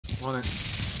On it.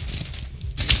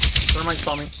 Thermite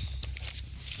saw me.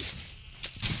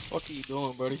 What are you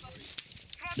doing, buddy?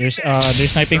 They're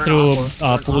sniping through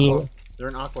pool. They're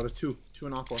in aqua. They're two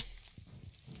in aqua.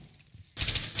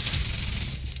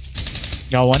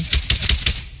 Got one.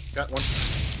 Got one.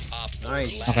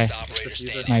 Nice. Okay.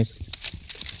 Nice.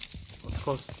 Let's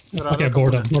close. Okay,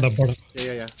 board up.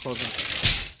 Yeah. Close him.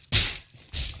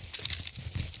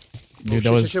 Dude,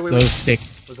 that was sick.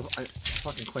 There was a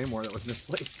fucking claymore that was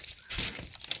misplaced.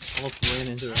 Almost ran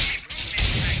into it.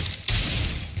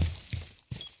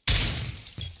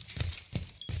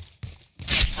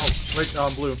 Oh, right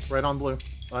on blue. Right on blue.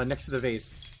 Next to the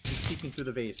vase. He's peeking through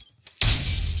the vase.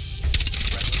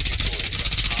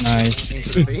 Nice. Into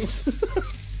the vase.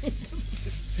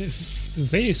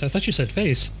 Vase? I thought you said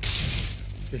face.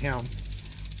 Damn.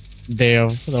 Damn,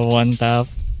 the one tap.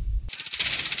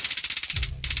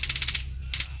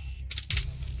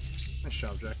 Nice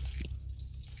job, Jack.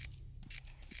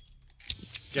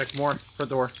 Jack, more front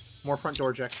door. More front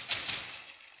door, Jack.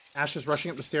 Ash is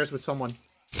rushing up the stairs with someone.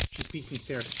 She's peeking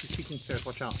stairs.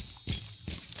 Watch out.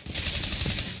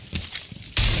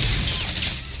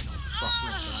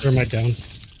 Fuck, Thermite down.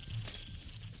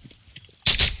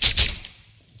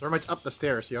 Thermite's up the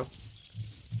stairs, yo.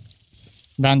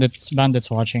 Bandits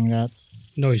watching that.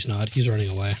 No, he's not. He's running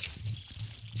away.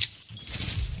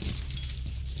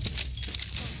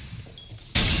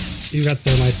 You got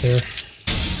thermite there.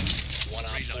 1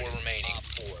 on 4 remaining.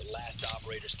 4, last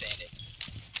operator standing.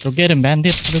 Go get him,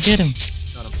 bandit. Go get him.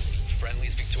 Got him.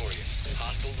 Friendly's victorious.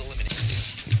 Hostiles eliminated.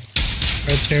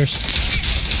 Right stairs.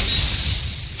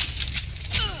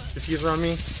 Diffuser on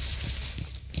me.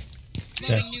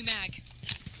 Loading new mag.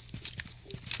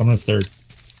 Someone's third.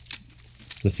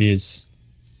 Defuse.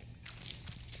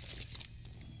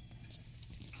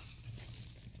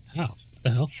 How? What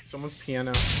the hell? Someone's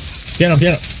piano. Piano.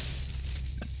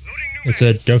 It's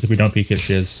a joke if we don't peek if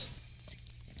she is.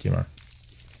 TMR.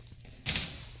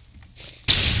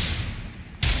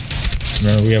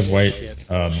 Remember, we have white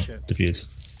Shit. diffuse.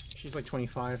 She's like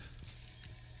 25.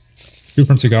 2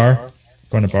 from cigar.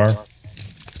 Going to bar.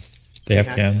 They have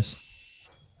cams.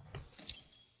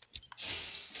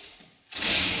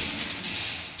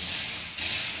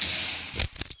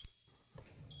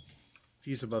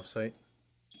 Fuse above site.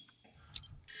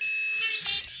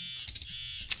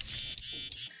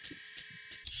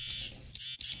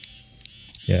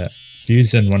 Yeah.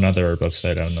 Fuse and one other are above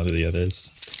site. I don't know who the other is.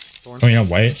 Thorn. Coming out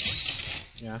white.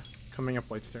 Yeah, coming up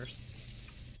white stairs.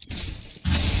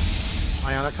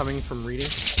 Iana coming from reading.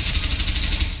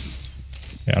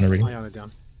 Yeah, on a reading. Iana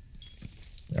down.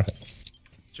 Okay.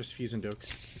 Just Fuse and Doke.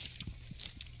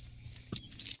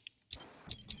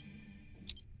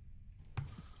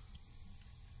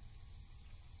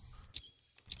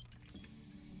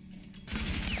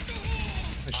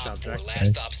 Nice job, Jack. Last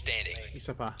Nice. stop standing.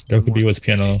 Isapa. Doku B was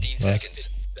piano 15 last. seconds.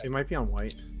 They might be on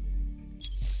white.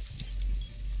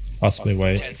 Possibly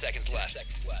white. 10 seconds left.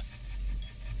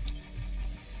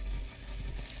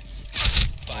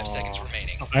 5 seconds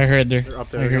remaining. I heard there. They're up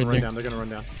there. I They're heard gonna run there. down. They're gonna run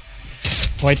down.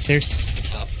 White stairs.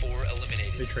 Top 4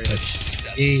 eliminated. They traded.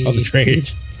 Hey. Oh, the trade.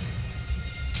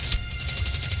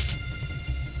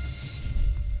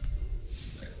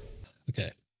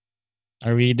 Okay.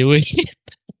 Are we doing it?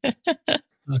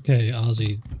 Okay,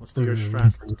 Ozzy. Let's do your for strat.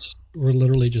 reference, we're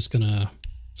literally just gonna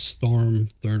storm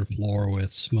 3rd floor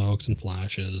with smokes and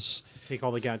flashes. Take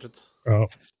all the gadgets. Oh,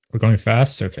 we're going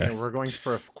fast? Okay. And we're going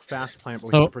for a fast plant, but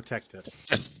we So- have to protect it.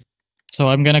 So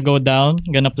I'm gonna go down,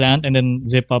 gonna plant, and then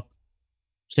zip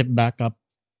back up.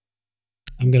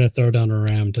 I'm gonna throw down a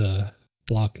ram to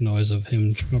block noise of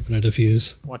him opening a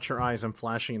diffuse. Watch your eyes. I'm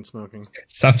flashing and smoking.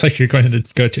 Sounds like you're going to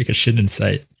go take a shit in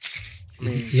sight. I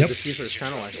mean, Yep. the diffuser is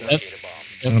kind of like that. Yep.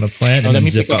 I'm going to plant Oh, and let then me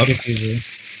zip pick up up. diffuser.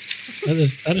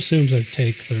 That assumes I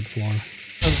take 3rd floor.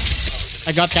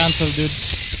 I got cancelled, dude.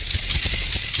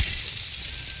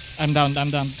 I'm down.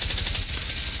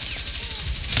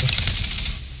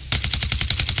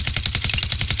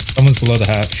 Someone's below the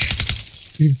hatch.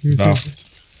 No.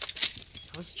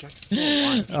 How's Jack still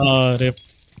alive? Oh, rip.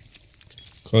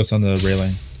 Close on the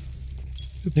railing.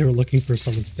 They were looking for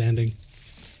someone standing.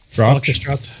 Dropped. Just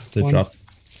dropped. They one. dropped.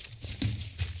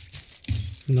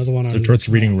 Another one on. They're towards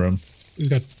the reading room. We've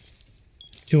got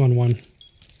 2 on 1.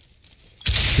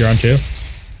 You're on 2?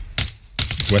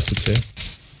 West of 2.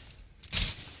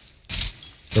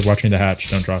 They're watching the hatch.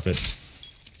 Don't drop it.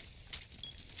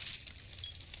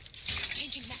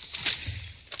 Changing mag.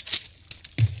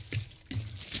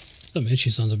 Some itchy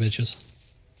sons of bitches.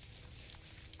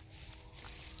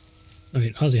 I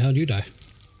mean, Ozzy, how'd you die?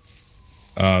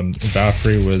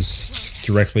 Valkyrie was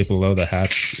directly below the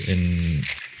hatch in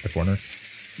the corner.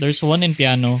 There's one in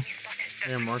piano.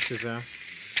 Yeah, marked his ass.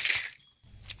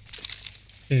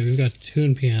 Okay, we've got 2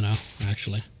 in piano,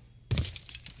 actually.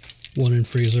 1 in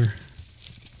freezer.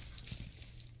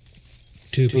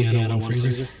 2 piano, 1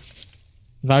 freezer.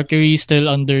 Valkyrie still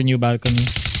under new balcony.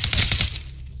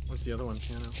 What's the other one?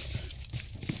 Piano.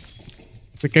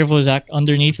 Be careful, Zach.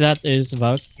 Underneath that is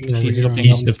Valk. Over He's here on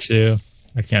looking East up. of 2.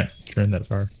 I can't turn that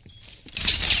far.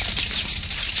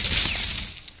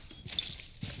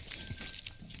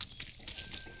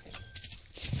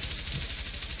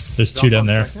 There's 2 down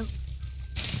there. Second?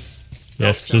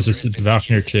 Yes, there's a Valk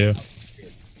near 2.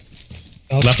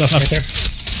 Oh, Left. right there.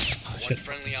 One Shit.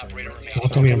 friendly operator remaining. I'll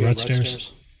come on red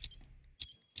stairs.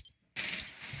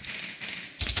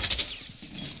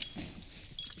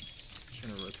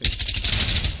 Trying to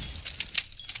rotate.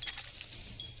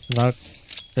 Valk.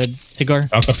 Red. Cigar.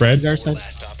 Valk up red. Cigar side.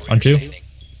 Last operator On 2. standing.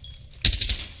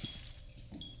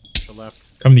 The left.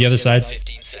 Come the other side.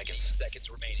 15 seconds. Seconds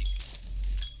remaining.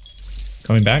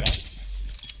 Coming back. 10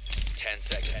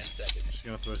 seconds. 10 seconds. Just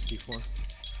gonna throw a C4.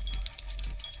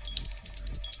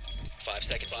 5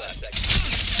 seconds left.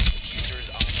 Diffuser is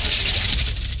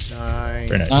operating. Nice.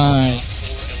 Very nice. Nice.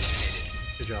 4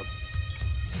 eliminated. Good job.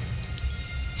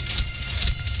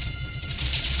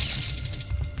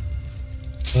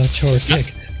 Clutch short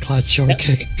kick. Clutch short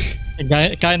kick.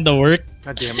 It kinda worked.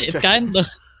 God damn it. It Jack. kinda.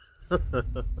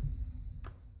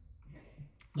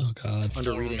 Oh god.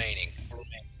 Under 4 reading. remaining.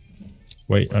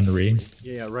 Wait, under reading.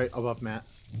 Yeah, right above Matt.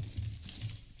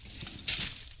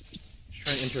 She's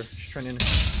trying to enter. She's trying to enter.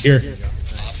 Here. There you go.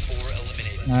 Nice. Op 4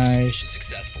 eliminated. Nice.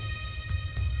 Successful.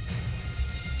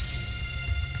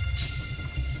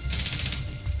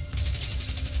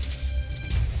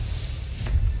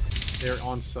 They're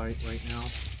on site right now.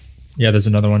 Yeah, there's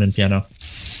another one in piano.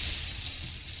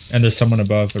 And there's someone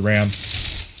above the ram.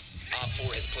 Op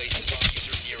 4 has placed the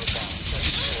diffuser near a bomb.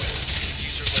 Destroy it.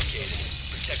 Diffuser located.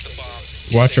 Protect the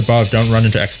bomb. Watch above. Don't run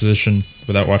into exposition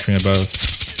without watching above.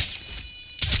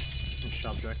 Nice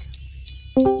job, Jack.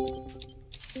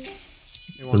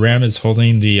 The ram is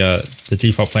holding the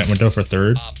default plant window for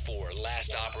 3rd. Op 4,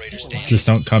 last operator standing. Just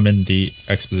don't come in the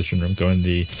exposition room. Go in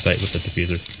the site with the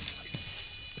diffuser.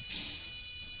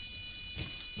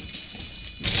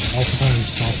 All for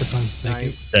time. All for time. Thank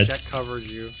Nice. Dead. Jack covered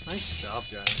you. Nice job,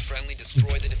 guys. Friendly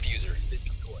destroy the diffuser.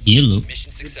 Yellow.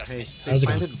 Mission successful. Hey, they How's it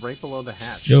going? planted right below the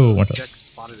hatch. Yo, so what the- Jack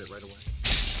spotted it right away.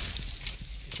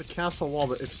 It's a castle wall,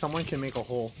 but if someone can make a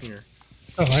hole here,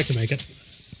 you. Oh, I can make it.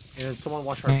 and then someone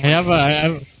watch our. I have.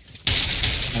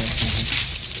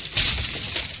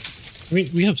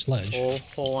 We have sledge.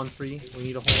 Hole on 3. We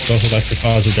need a hole. Both electric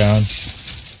pods are down.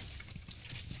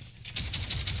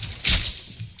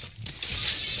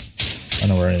 I don't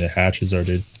know where any of the hatches are,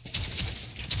 dude.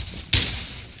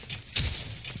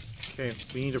 Okay,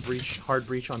 we need a breach, hard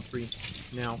breach on 3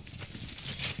 now.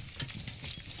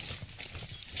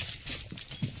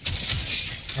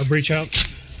 Our breach out.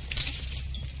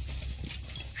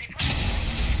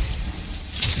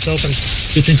 It's open.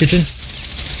 Kitchen.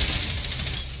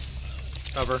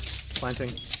 Cover,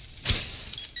 planting.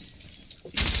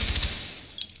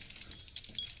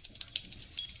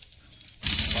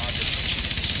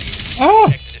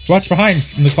 Ah! Watch behind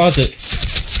in the closet.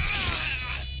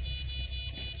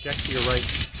 Jack to your right.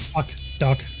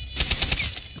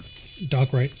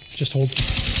 Dock right. Just hold.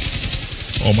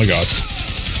 Oh my god.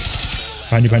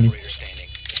 Behind you. Operator standing.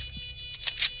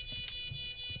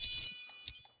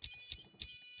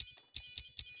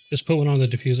 Just put one on the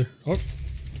diffuser. Oh.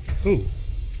 Ooh.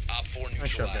 Op 4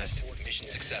 Nice job, neutralized. Mission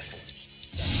successful.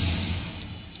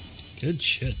 Good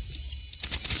shit.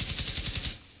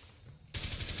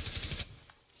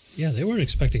 Yeah, they weren't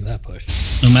expecting that push.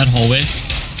 Nomad hallway.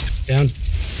 Down.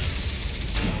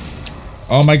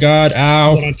 Oh my god,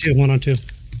 ow. 1 on 2. 1 on 2.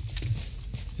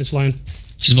 It's line.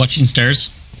 She's watching stairs.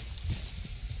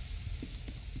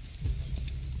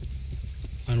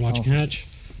 Line watching hatch.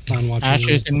 Line watching.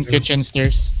 Ashes in kitchen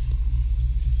stairs.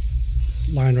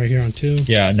 Line right here on 2.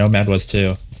 Yeah, Nomad was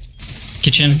too.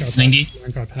 Kitchen. 90.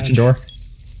 Line drop hatch. Kitchen door.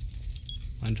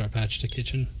 Line drop hatch to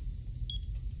kitchen.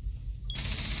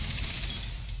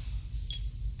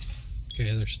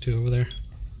 Okay, there's 2 over there.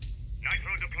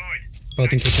 Nitro deployed.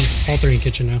 Both in kitchen. All 3 in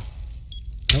kitchen now.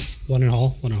 Nope. 1 in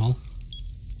hall. 1 in hall.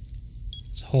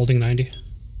 It's holding 90.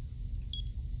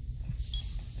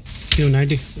 2 in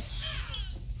 90.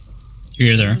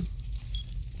 You're there.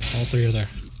 All 3 are there.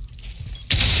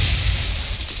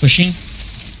 Pushing.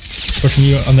 Pushing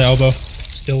you on the elbow.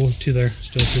 Still 2 there.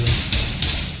 Still 2 there.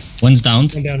 One's down.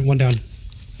 1 down. 1 down.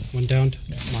 1 down.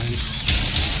 Mine.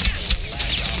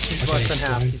 He's Okay, less than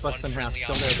half. fine. He's less than half.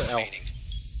 Still there at the L. remaining.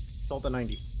 Still at the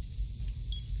 90.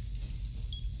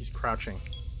 He's crouching.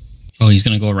 Oh, he's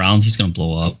gonna go around. He's gonna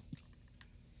blow up.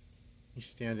 He's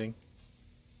standing.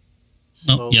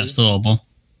 Oh, yeah, still elbow.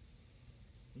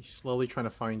 He's slowly trying to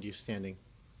find you standing.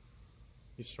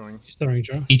 He's throwing. He's throwing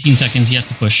Joe. 18 seconds. He has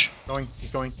to push. Going.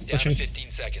 He's going. Down to Pushing. 15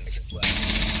 seconds.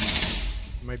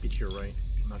 He might be to your right.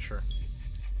 I'm not sure.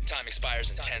 Time expires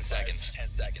in 10 seconds. 10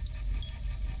 seconds.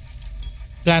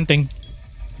 Planting.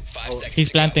 5 seconds. He's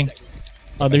to go. planting.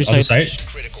 Other Other side. side.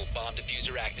 Critical bomb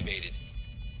diffuser activated.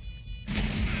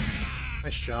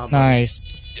 Nice job. Nice.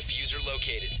 Diffuser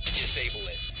located. Disable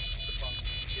it.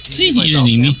 See, you didn't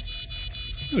need me.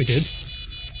 Oh, we did.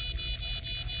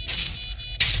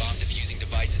 Bomb diffusing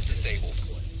device is disabled.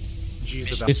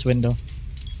 G's about. This window.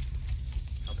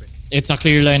 Okay. It's a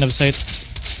clear line of sight.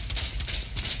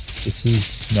 This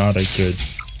is not a good.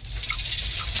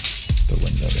 The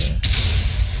window there.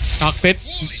 Cockpit.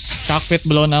 Cockpit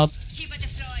blown out. Keep it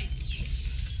deployed.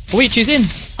 Oh, wait, she's in.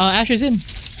 Ash is in.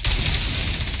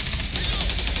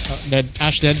 Dead.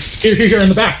 Ash dead. Here, in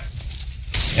the back.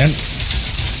 And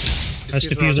Nice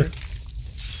Diffuser diffuser.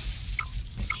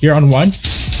 here on one. Op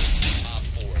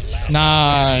 4 last.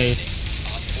 Nice.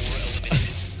 Op 4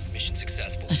 eliminated. Mission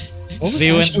successful. What was They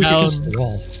Ash went doing down. against the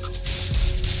wall?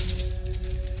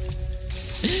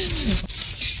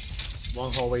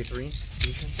 Long hallway 3.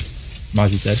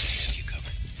 Maji's dead.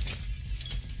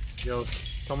 Yo,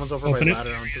 someone's over Open by it.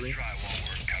 ladder on 3.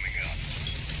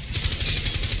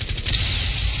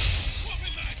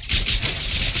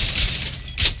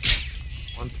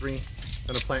 On 3.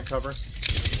 Gonna plant cover.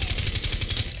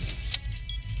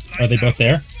 Are they both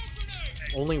there?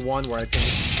 Only one where I think.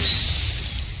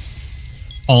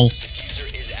 All.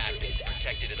 Diffuser is active.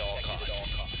 Protected at all costs.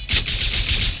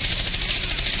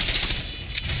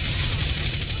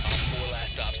 Op 4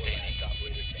 last stop standing.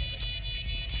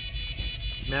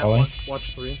 Matt, Calling.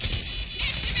 watch 3.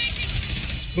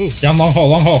 Down long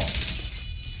hole.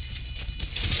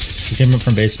 He came up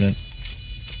from basement.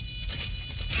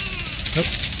 Yep.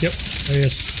 Yep. There he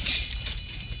is.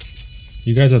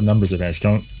 You guys have numbers advantage.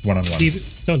 Don't one-on-one. Steve,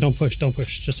 don't push. Don't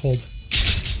push. Just hold.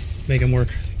 Make him work.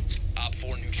 Op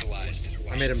 4 neutralized.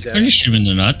 I made him I dead. just shoot him in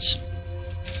the nuts.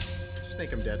 Just make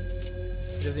him dead.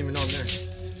 He doesn't even know I'm there.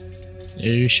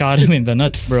 You shot him in the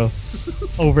nuts, bro.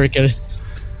 Overkill.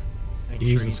 Thank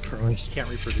Jesus you. Christ. Can't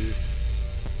reproduce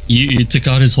You took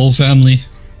out his whole family.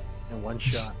 in one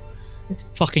shot.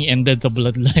 Fucking ended the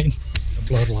bloodline. The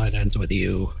bloodline ends with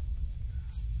you.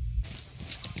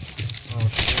 Oh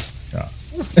shit. Yeah.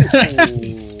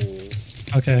 Ooh.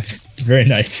 Okay. Very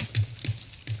nice.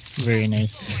 Very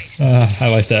nice. I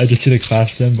like that. I just see the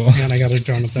clash symbol. And I got it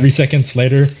drawn up there. 3 seconds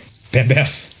later, bam bam.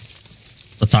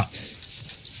 The top.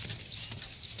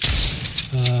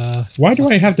 Why do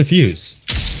I have the fuse?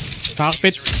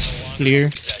 Cockpit's clear.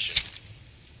 Possession.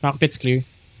 Cockpit's clear.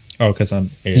 Oh, because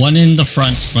I'm AS. One in the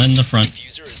front. One in the front.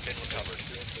 Diffuser has been recovered.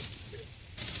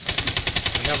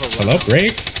 I have a Hello, run.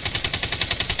 break.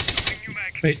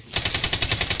 Wait.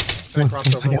 Can I Come on, cross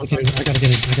I over gotta one get in. time? I gotta get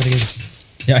in. I gotta get in.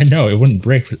 Yeah, I know it wouldn't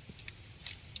break. Behind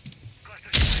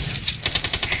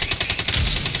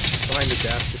the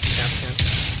desk if you can.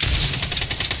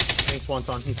 Thanks,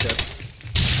 Wonton. He's dead.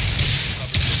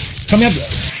 Coming up.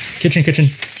 Kitchen.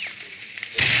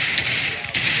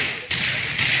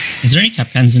 Is there any cap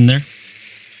cans in there?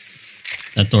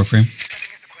 That door frame.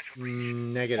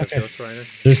 Negative, Okay. Ghost Rider.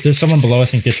 There's someone below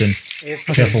us in kitchen. A is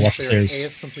Careful, completely watch clear. stairs. A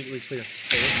is completely clear. A is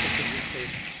completely clear.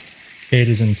 Kate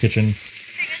is in kitchen.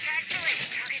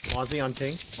 Mozzie on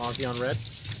pink. Mozzie on red.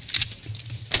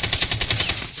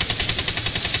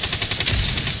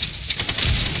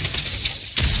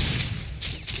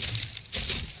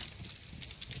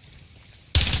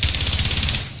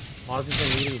 Mozzie's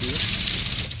in meeting B.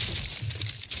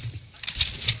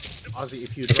 Ozzy,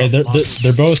 if you Okay, drop Mozzie's-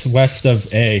 they're both west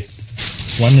of A.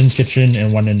 One in kitchen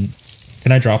and one in.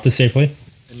 Can I drop this safely?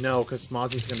 No, because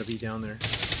Mozzie's gonna be down there.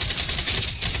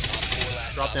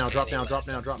 Drop now, drop now, drop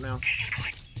now, drop now.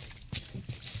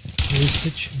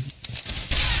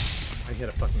 I hit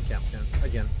a fucking cap can.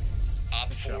 Again.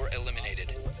 Op 4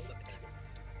 eliminated.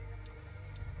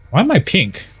 Why am I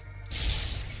pink?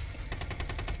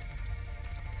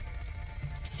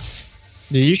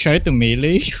 Did you try to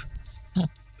melee?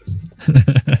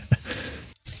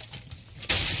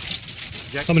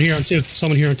 Jack, Someone here on 2.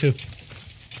 Someone here on 2.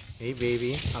 hey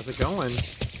baby, how's it going?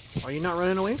 Why are you not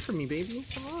running away from me, baby?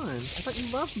 Come on. I thought you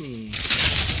loved me.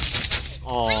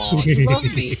 Oh, you love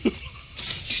me.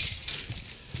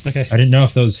 Okay. I didn't know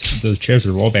if those chairs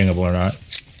were wall bangable or not.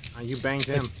 You banged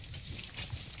him.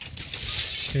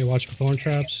 Okay, watch for thorn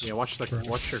traps. Yeah, watch your.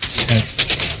 And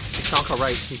Chanka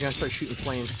right. He's gonna start shooting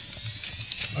flames.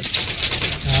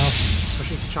 Ow.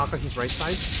 Pushing Tachanka, he's right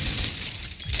side.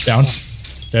 Down.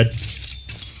 Dead.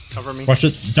 Cover me. Watch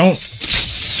it. Don't.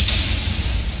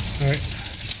 Alright.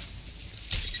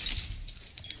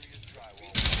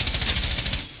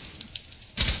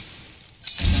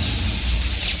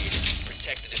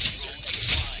 Protect the diffuser.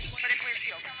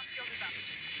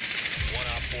 One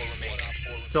op 4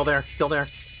 remaining. Still there, still there.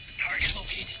 Target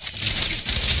located.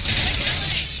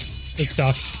 It's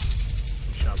doc.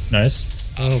 Shove. Nice.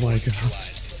 Oh my god.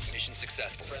 Mission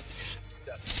successful.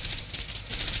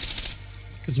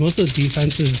 Because most of the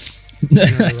defenses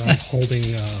are holding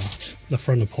the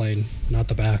front of plane, not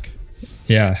the back.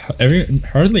 Yeah.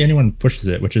 Hardly anyone pushes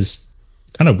it, which is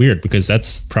kind of weird because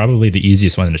that's probably the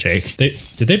easiest one to take. Did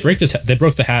they break this? They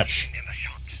broke the hatch.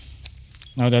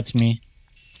 No, that's me.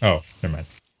 Oh, never mind.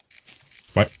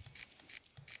 What?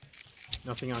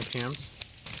 Nothing on cams.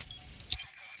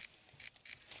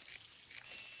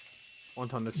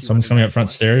 Wonton, that's you Someone's running coming back up front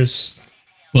to us. stairs.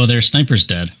 Well, their sniper's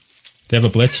dead. They have a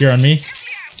blitz here on me.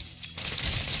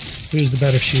 Who's the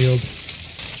better shield?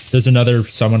 There's another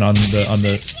someone on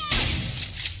the.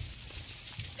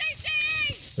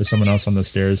 There's someone else on the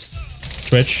stairs.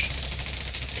 Twitch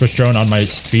drone on my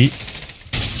feet.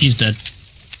 He's dead.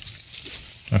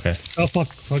 Okay. Oh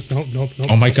fuck! Nope.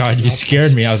 Oh my god, you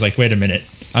scared me. I was like, wait a minute.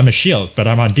 I'm a shield, but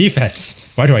I'm on defense.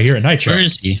 Why do I hear a nitro? Where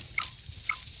is he?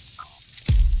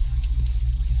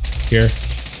 Here.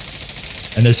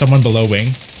 And there's someone below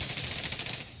wing.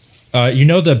 You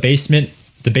know the basement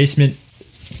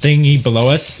thingy below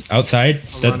us outside?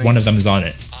 I'm That running. one of them is on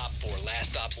it. Op 4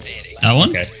 last op standing. That one?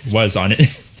 Okay, was on it. You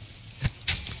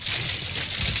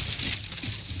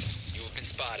have been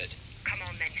spotted. Come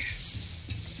on, then.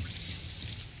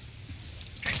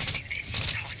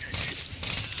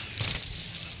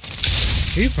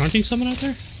 Are you fronting someone out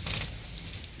there?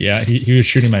 Yeah, he was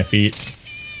shooting my feet.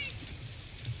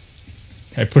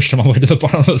 I pushed him all the way to the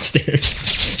bottom of the stairs.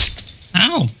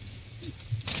 Ow!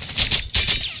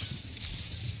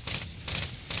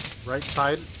 Right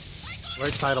side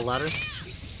of ladder.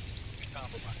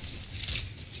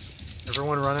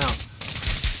 Everyone run out.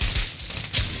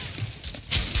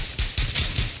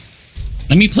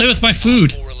 Let me play with my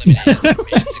food. 4 eliminated.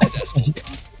 Mission successful.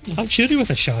 I'm shooting with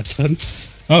a shotgun.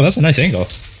 Oh, that's a nice angle.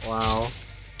 Wow.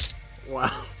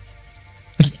 Wow.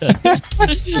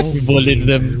 We bullied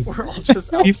them. We're all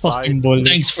just We fucking outside. bullied.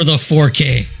 Thanks for the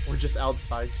 4K. We're just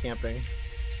outside camping.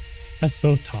 That's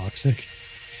so toxic.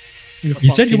 You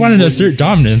said you wanted to assert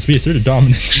dominance. We asserted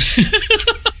dominance.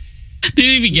 Didn't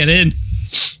even get in.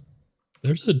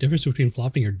 There's a difference between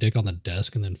flopping your dick on the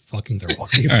desk and then fucking their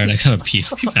wife. Alright, I gotta pee.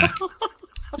 I'll be back.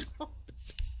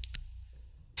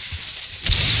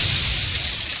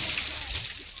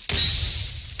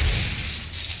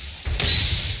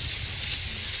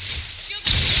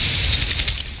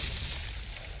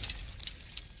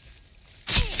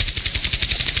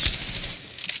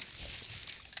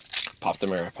 Pop the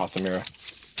mirror, pop the mirror.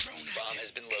 Bomb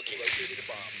has been located. A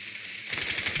bomb.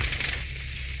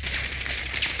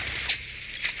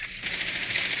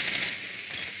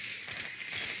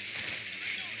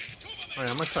 Alright,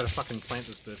 I'm gonna try to fucking plant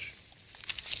this bitch.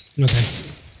 Okay.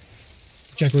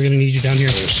 Jack, we're gonna need you down here.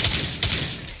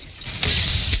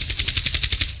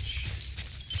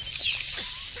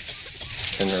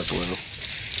 In her blue.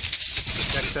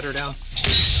 Jack, set her down.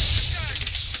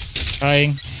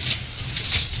 Trying.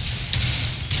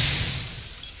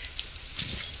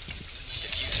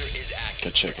 Diffuser is active.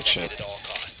 Good shit, good shit. At all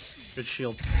costs. Good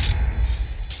shield.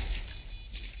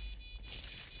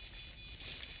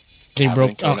 They Cabin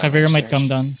broke. coming Oh, out Javier might upstairs. come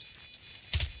down.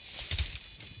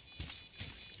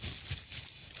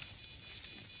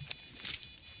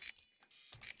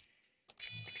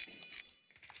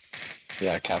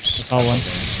 Yeah, caps. Saw one.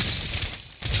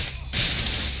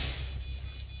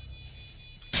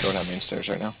 Going down main stairs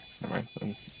right now. Never mind.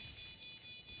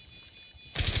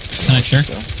 Can I share?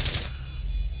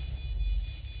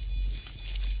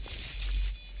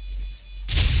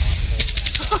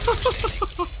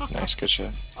 Nice, good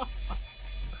shit.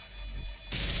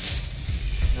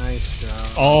 Nice job.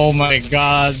 Oh my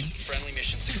god. Friendly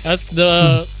mission success. That's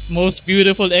the most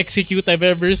beautiful execute I've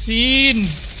ever seen.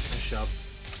 Nice job.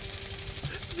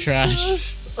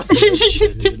 Trash.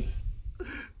 Shit, dude.